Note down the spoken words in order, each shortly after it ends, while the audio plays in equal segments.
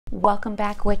Welcome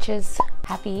back, witches.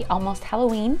 Happy almost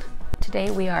Halloween.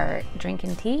 Today we are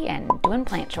drinking tea and doing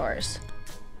plant chores.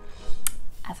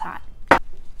 That's hot.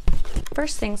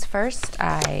 First things first,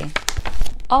 I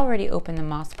already opened the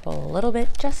moss pole a little bit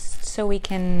just so we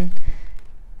can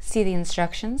see the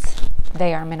instructions.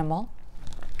 They are minimal.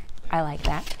 I like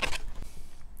that.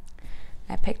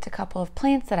 I picked a couple of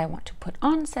plants that I want to put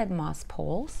on said moss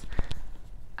poles.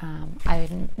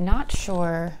 I'm not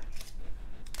sure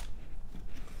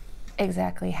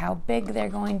exactly how big they're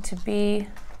going to be,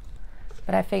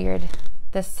 but I figured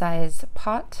this size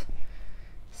pot,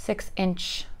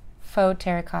 6-inch faux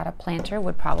terracotta planter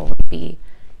would probably be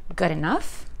good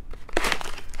enough.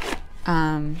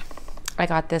 I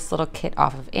got this little kit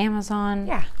off of Amazon.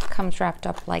 Yeah, comes wrapped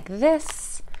up like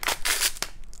this.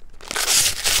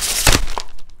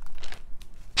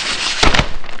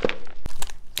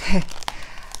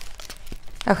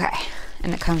 Okay,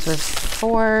 and it comes with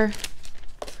 4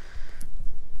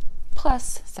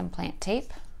 plus some plant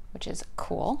tape, which is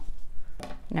cool.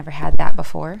 Never had that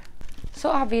before. So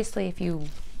obviously if you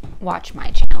watch my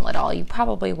channel at all, you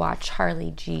probably watch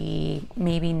Harley G,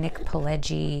 maybe Nick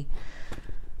Pileggi,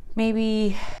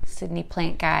 maybe Sydney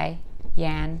Plant Guy,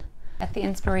 Yan. Got the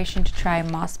inspiration to try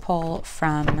moss pole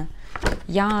from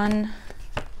Yan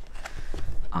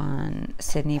on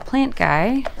Sydney Plant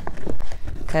Guy,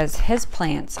 because his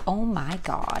plants, oh my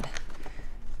god.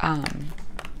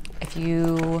 If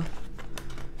you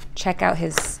check out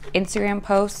his Instagram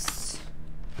posts,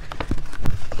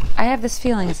 I have this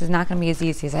feeling this is not going to be as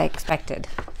easy as I expected.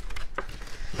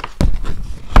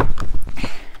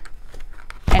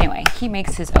 Anyway, he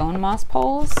makes his own moss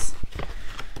poles.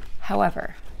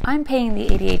 However, I'm paying the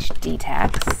ADHD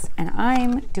tax and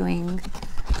I'm doing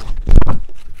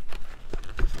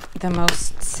the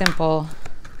most simple,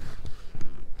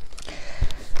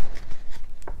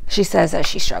 she says as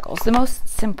she struggles, the most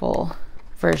simple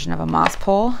version of a moss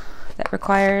pole that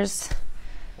requires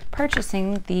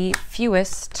purchasing the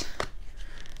fewest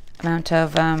amount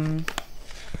of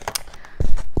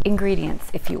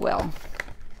ingredients, if you will.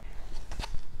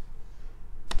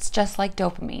 It's just like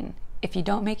dopamine. If you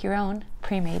don't make your own,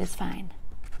 pre-made is fine.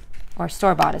 Or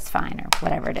store-bought is fine, or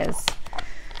whatever it is.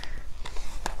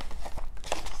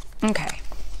 Okay.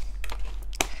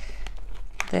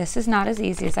 This is not as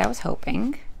easy as I was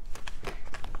hoping,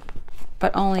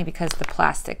 but only because the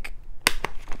plastic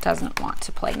doesn't want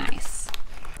to play nice.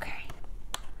 Okay,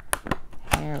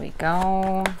 here we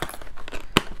go.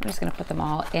 I'm just gonna put them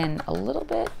all in a little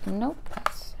bit. Nope,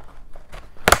 that's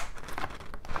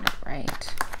not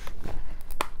right.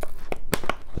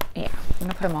 Yeah, I'm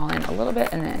gonna put them all in a little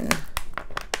bit and then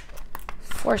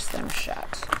force them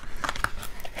shut.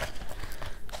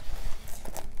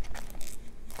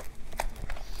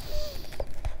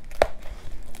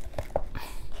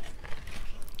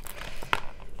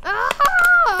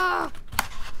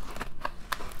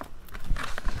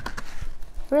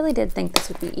 I really did think this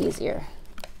would be easier.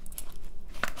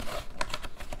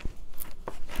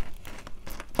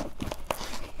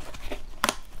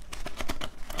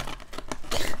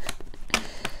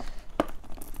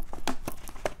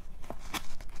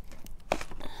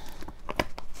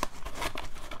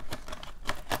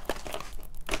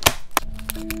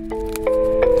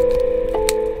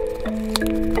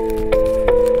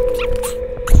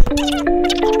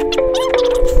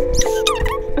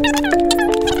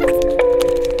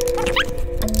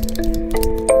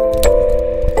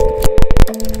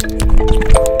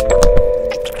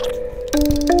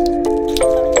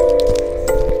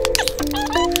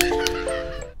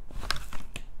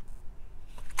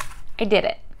 I did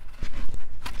it.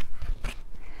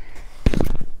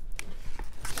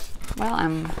 Well,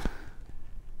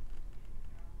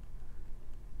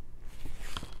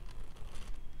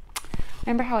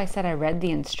 remember how I said I read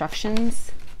the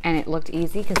instructions and it looked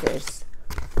easy because there's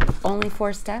only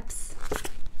 4 steps?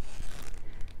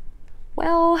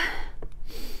 Well,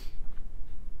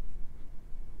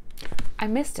 I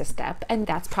missed a step, and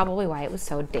that's probably why it was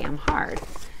so damn hard.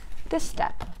 This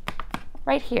step,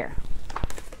 right here.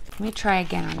 Let me try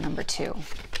again on number 2.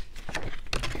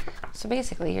 So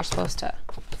basically you're supposed to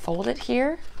fold it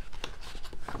here,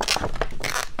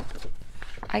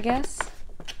 I guess.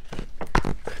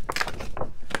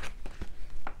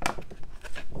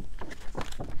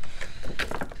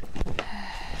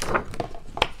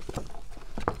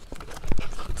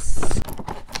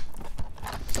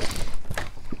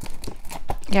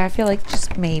 Yeah, I feel like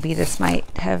just maybe this might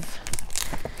have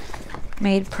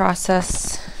made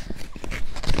process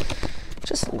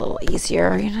just a little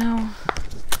easier, you know?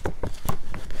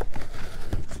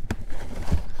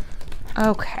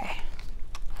 Okay.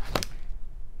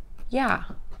 Yeah.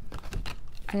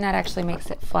 And that actually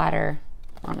makes it flatter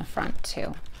on the front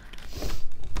too.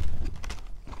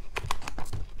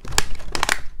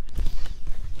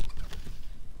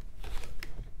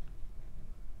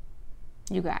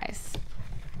 You guys,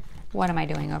 what am I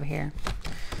doing over here?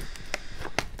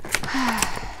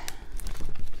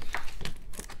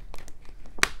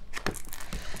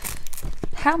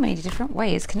 How many different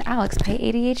ways can Alex pay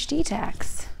ADHD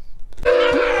tax?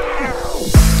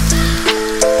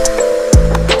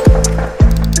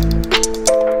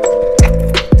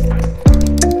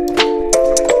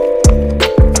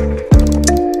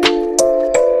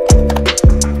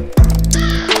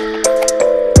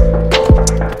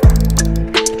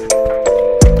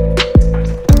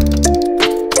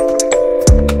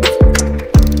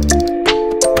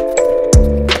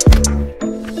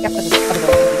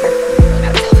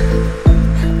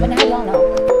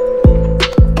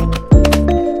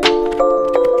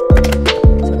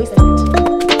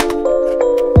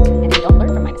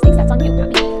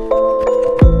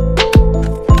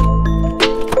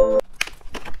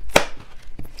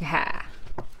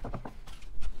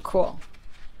 Cool.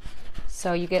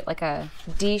 So you get like a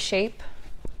D shape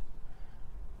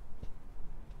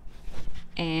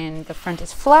and the front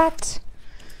is flat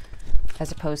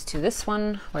as opposed to this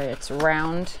one where it's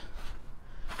round,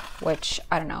 which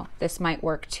I don't know, this might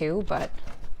work too, but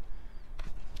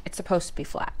it's supposed to be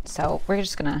flat. So we're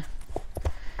just gonna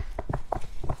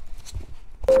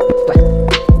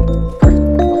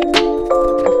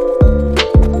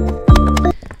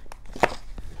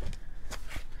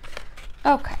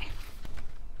okay.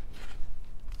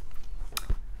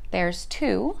 There's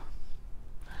two.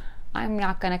 I'm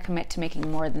not going to commit to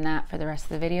making more than that for the rest of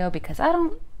the video because I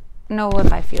don't know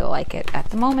if I feel like it at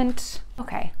the moment.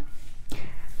 Okay.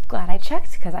 Glad I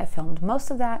checked because I filmed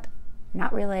most of that,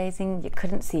 not realizing you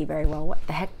couldn't see very well what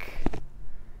the heck.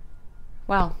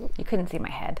 Well, you couldn't see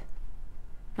my head.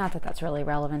 Not that that's really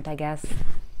relevant, I guess.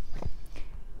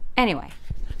 Anyway,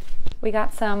 we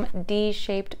got some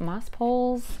D-shaped moss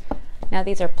poles. Now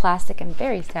these are plastic and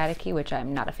very staticky, which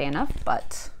I'm not a fan of,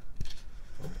 but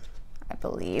I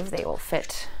believe they will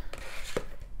fit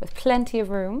with plenty of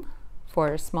room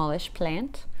for a smallish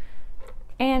plant.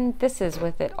 And this is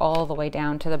with it all the way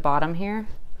down to the bottom here.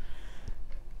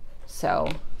 So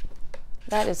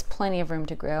that is plenty of room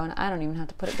to grow, and I don't even have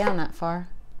to put it down that far.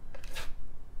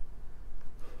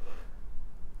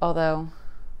 Although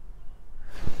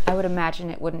I would imagine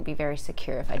it wouldn't be very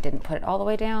secure if I didn't put it all the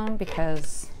way down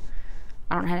because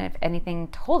I don't have anything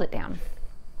to hold it down.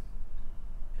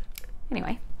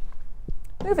 Anyway,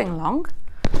 moving along.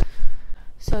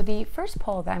 So the first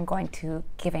pole that I'm going to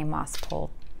give a moss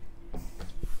pole.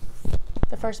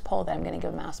 The first pole that I'm going to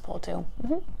give a moss pole to.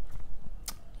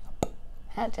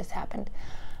 That just happened.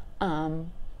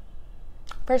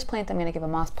 First plant I'm going to give a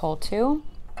moss pole to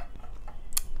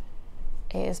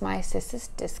is my Cissus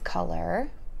Discolor.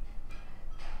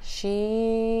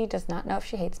 She does not know if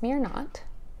she hates me or not,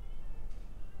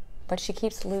 but she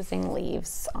keeps losing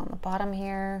leaves on the bottom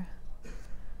here.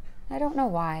 I don't know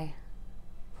why.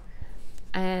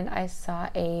 And I saw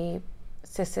a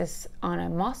Cissus on a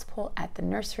moss pole at the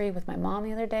nursery with my mom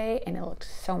the other day, and it looked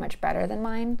so much better than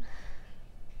mine.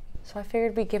 So I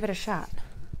figured we'd give it a shot.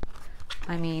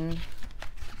 I mean,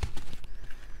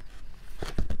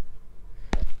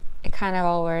 it kind of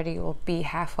already will be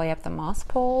halfway up the moss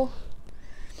pole,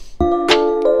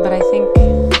 but I think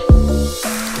moss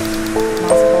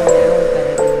pole now is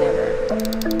better than never.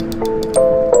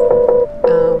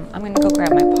 I'm gonna go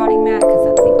grab my potting mat because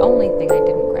that's the only thing I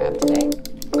didn't grab today.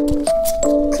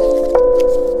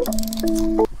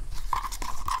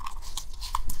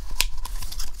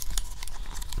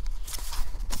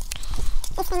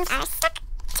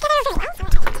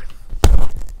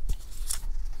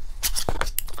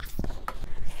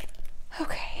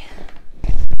 Okay,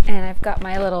 and I've got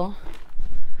my little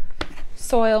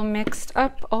soil mixed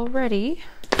up already.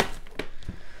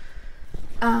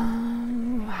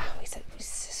 We said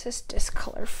Cissus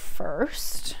Discolor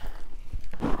first.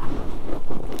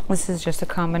 This is just a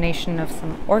combination of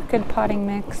some orchid potting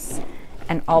mix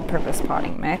and all-purpose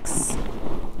potting mix.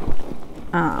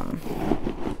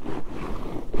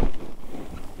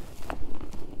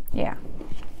 Yeah.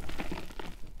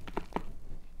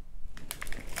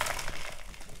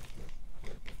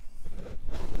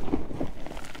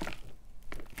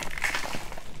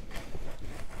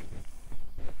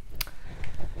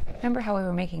 Remember how we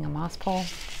were making a moss pole?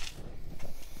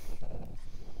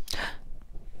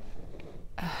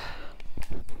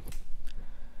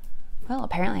 Well,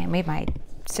 apparently I made my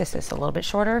Cissus a little bit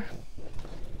shorter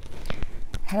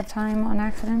ahead of time on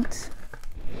accident.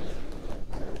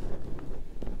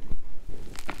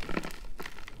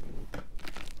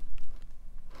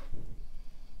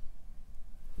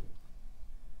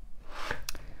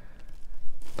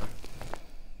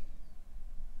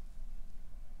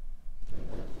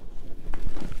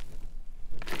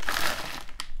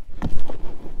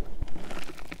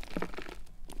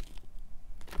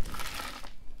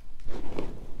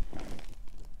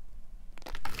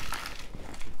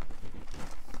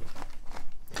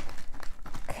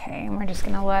 just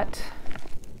gonna let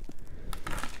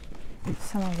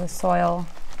some of the soil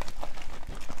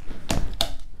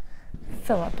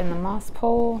fill up in the moss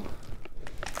pole.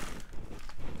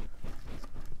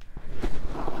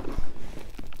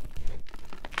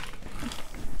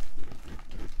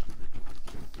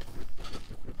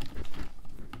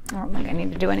 I don't think I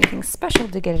need to do anything special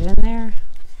to get it in there.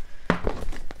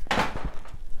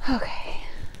 Okay.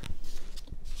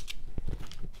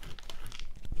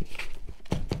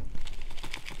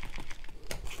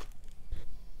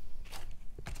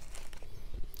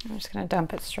 I'm just going to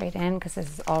dump it straight in because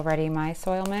this is already my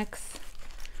soil mix.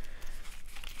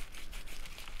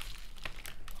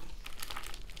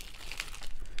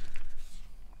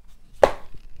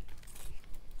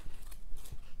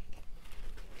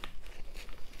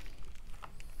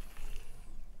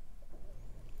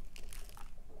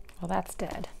 Well, that's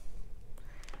dead.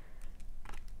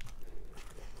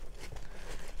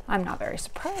 I'm not very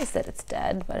surprised that it's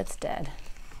dead, but it's dead.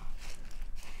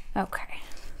 Okay.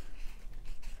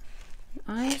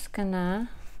 I'm just gonna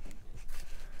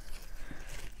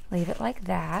leave it like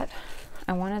that.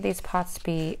 I wanted these pots to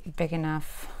be big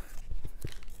enough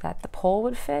that the pole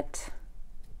would fit,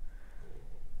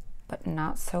 but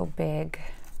not so big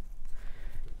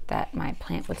that my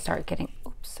plant would start getting,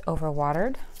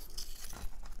 overwatered.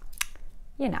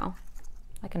 You know,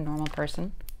 like a normal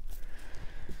person.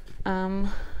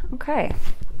 Okay.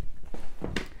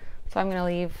 So I'm gonna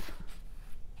leave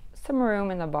some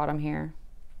room in the bottom here,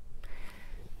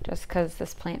 just because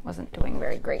this plant wasn't doing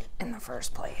very great in the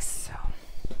first place. So,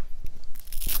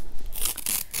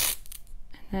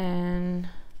 and then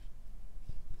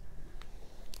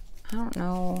I don't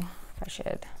know if I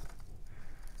should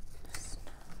just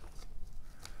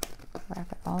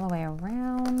wrap it all the way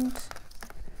around.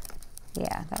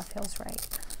 Yeah, that feels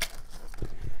right.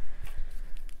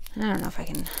 I don't know if I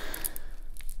can.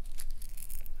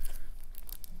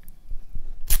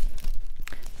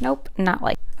 Nope, not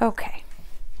like. Okay.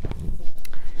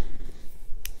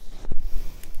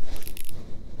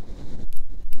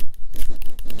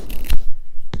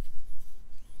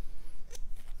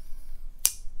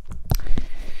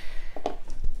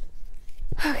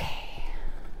 Okay.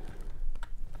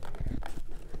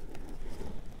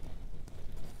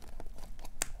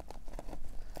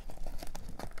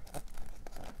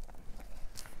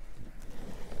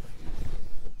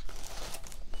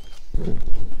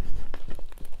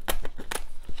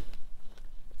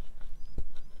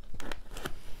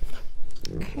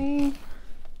 Okay, I'm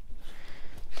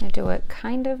gonna do it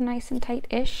kind of nice and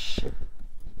tight-ish.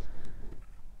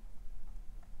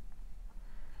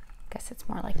 Guess it's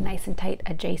more like nice and tight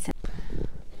adjacent.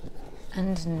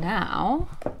 And now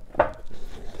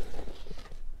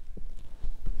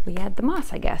we add the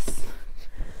moss, I guess.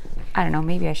 I don't know,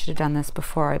 maybe I should have done this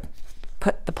before I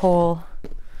put the pole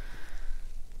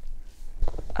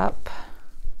up.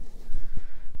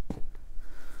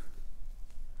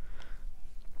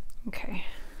 Okay.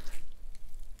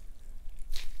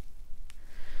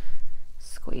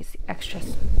 Squeeze the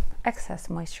excess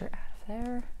moisture out of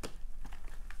there.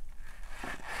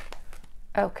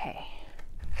 Okay.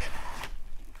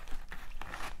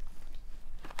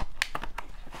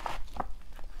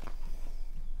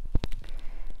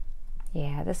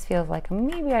 Yeah, this feels like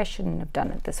maybe I shouldn't have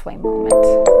done it this way moment.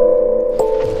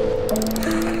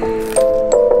 Okay.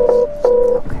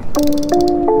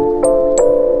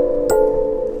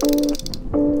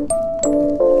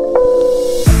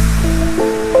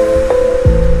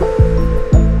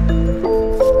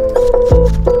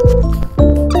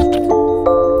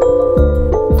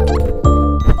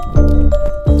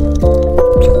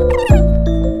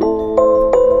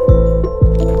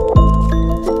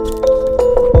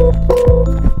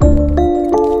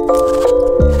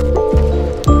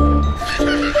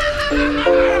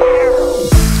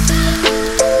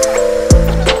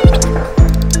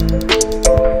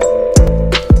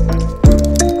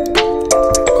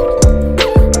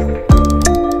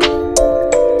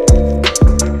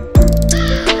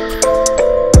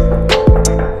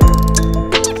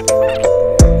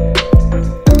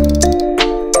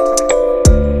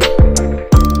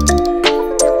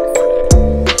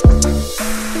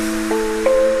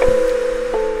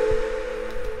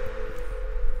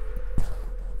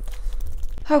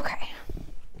 Okay.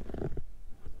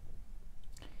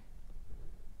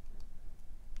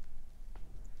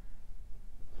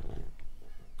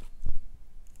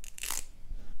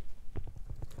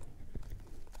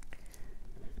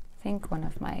 I think one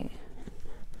of my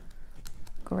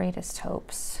greatest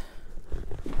hopes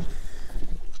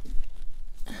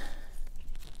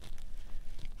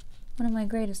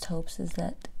is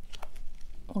that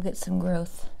We'll get some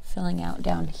growth filling out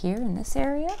down here in this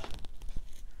area.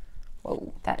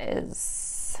 Whoa, that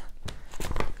is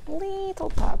a little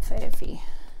top-heavy.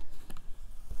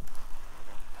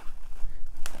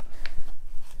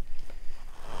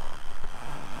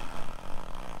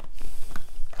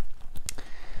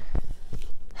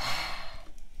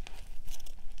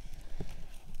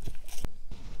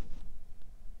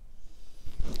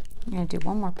 I'm going to do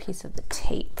one more piece of the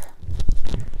tape.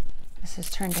 This has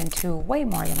turned into way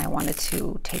more than I wanted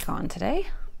to take on today,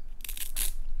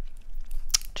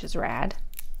 which is rad.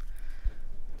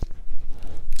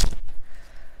 I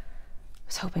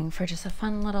was hoping for just a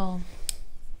fun little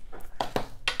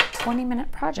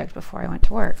 20-minute project before I went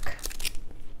to work.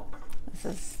 This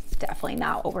is definitely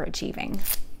not what we're achieving.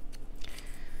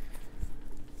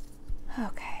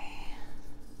 Okay.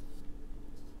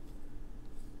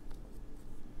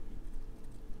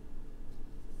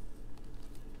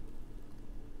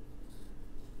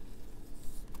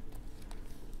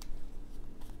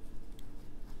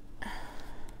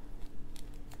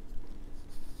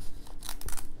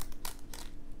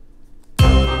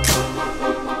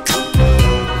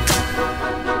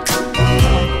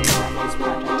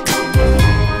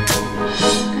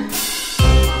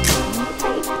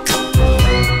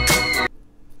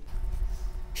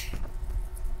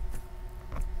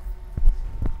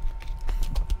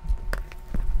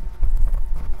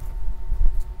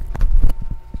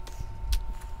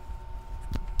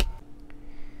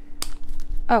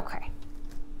 Okay,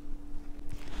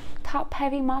 top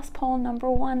heavy moss pole number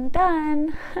 1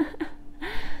 done.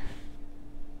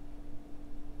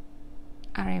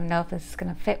 I don't even know if this is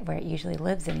gonna fit where it usually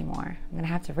lives anymore. I'm gonna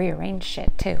have to rearrange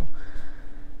shit too.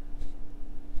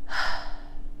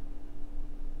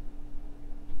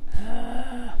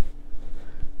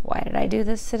 Why did I do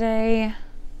this today?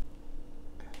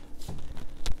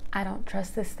 I don't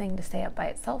trust this thing to stay up by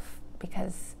itself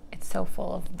because it's so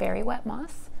full of very wet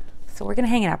moss. So we're gonna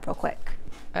hang it up real quick.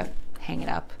 Hang it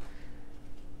up.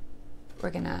 We're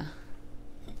gonna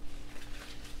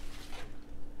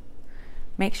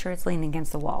make sure it's leaning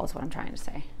against the wall is what I'm trying to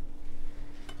say.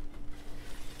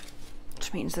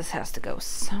 Which means this has to go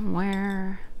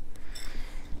somewhere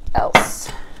else.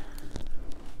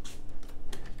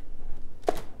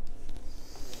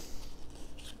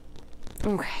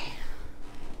 Okay.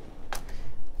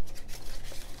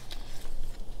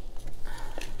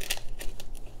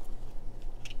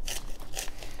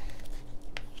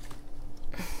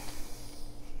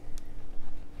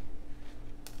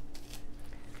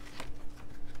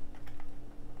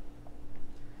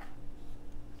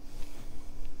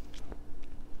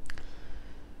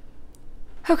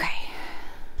 Okay,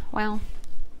 well,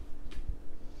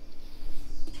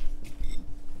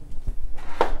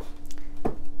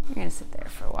 you're gonna sit there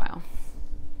for a while.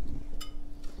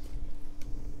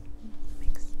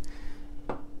 Makes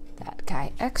that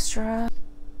guy extra.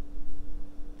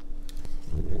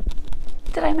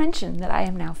 Did I mention that I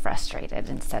am now frustrated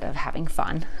instead of having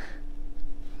fun?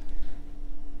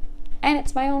 And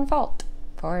it's my own fault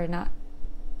for not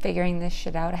figuring this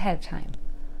shit out ahead of time.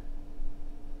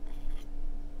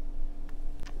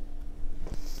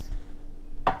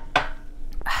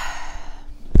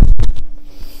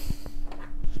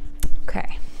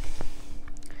 Okay,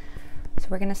 so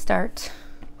we're gonna start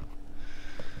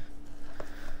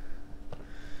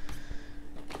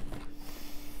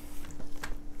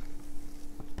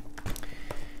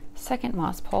second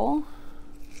moss pole,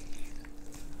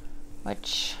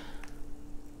 which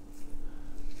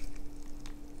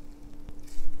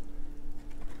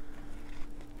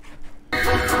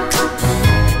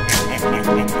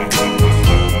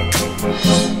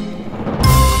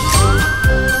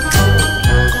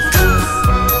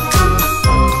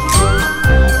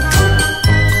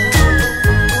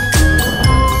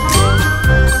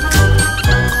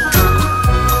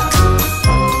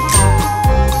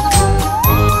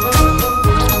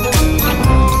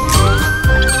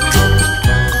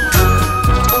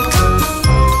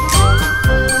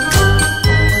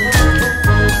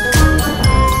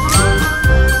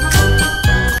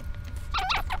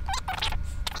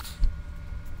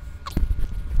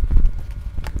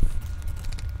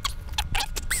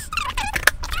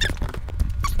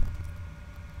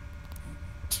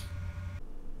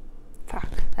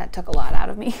that took a lot out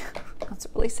of me. That's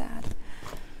really sad.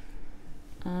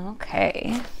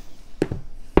 Okay.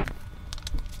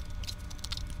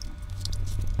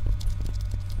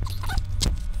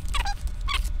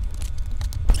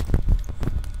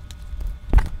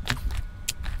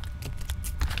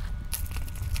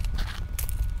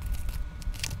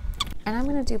 And I'm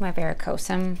gonna do my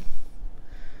varicosum.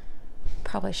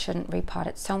 Probably shouldn't repot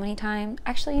it so many times.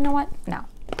 Actually, you know what? No,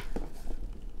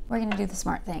 we're gonna do the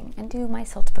smart thing and do my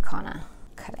saltipicana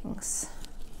cuttings.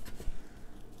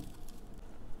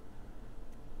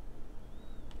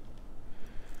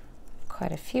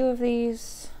 Quite a few of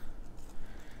these,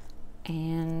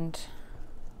 and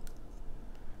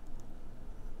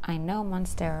I know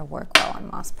Monstera work well on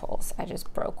moss poles. I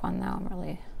just broke one though. I'm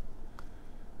really,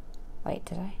 wait,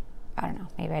 did I? I don't know,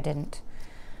 maybe I didn't.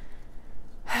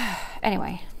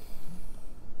 Anyway.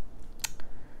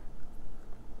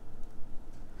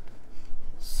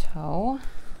 So,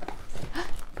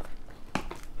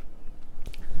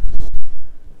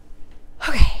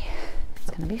 okay, it's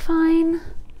gonna be fine.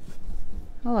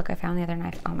 Oh look, I found the other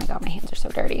knife. Oh my God, my hands are so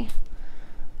dirty.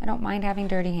 I don't mind having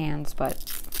dirty hands, but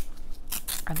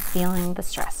I'm feeling the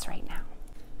stress right now.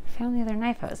 I found the other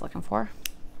knife I was looking for.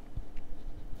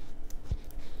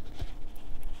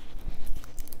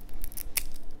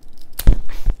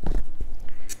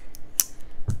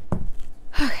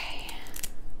 Okay.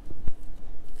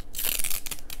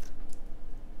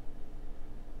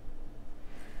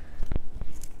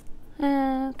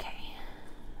 Okay.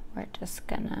 We're just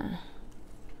gonna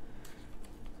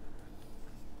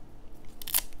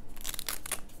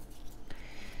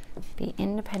be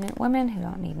independent women who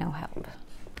don't need no help.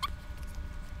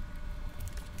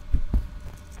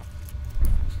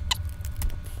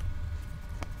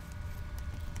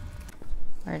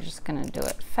 We're just gonna do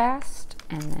it fast,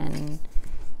 and then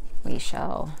we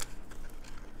shall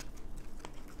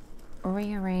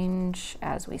rearrange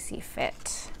as we see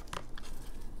fit.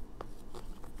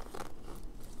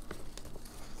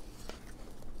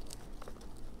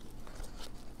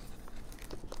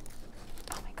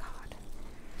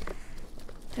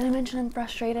 Did I mention I'm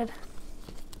frustrated?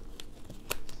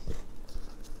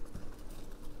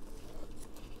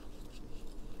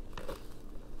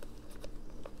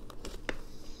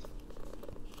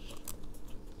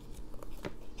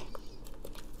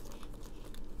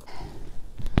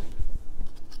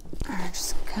 I'm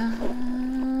just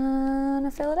gonna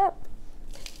fill it up.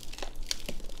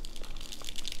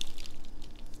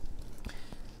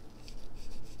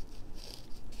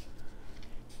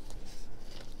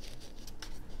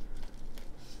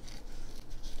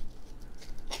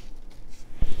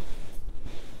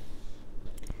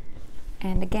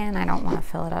 And again, I don't want to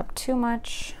fill it up too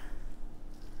much,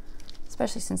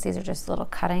 especially since these are just little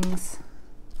cuttings.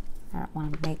 I don't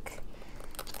want to make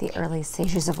the early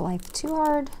stages of life too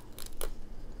hard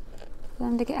for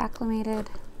them to get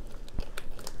acclimated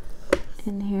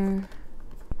in here.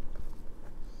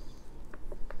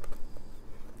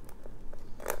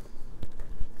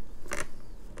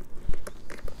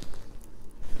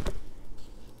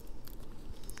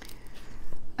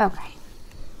 Okay.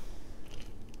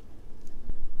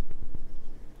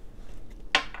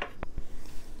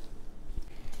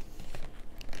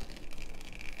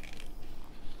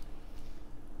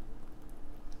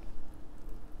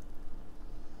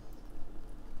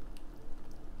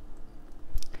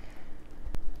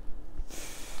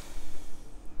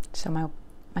 So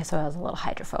my soil is a little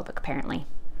hydrophobic apparently.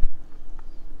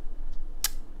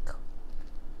 Cool.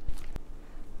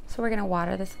 So we're gonna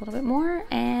water this a little bit more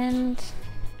and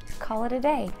call it a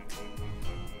day.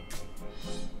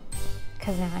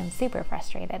 Because now I'm super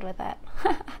frustrated with it.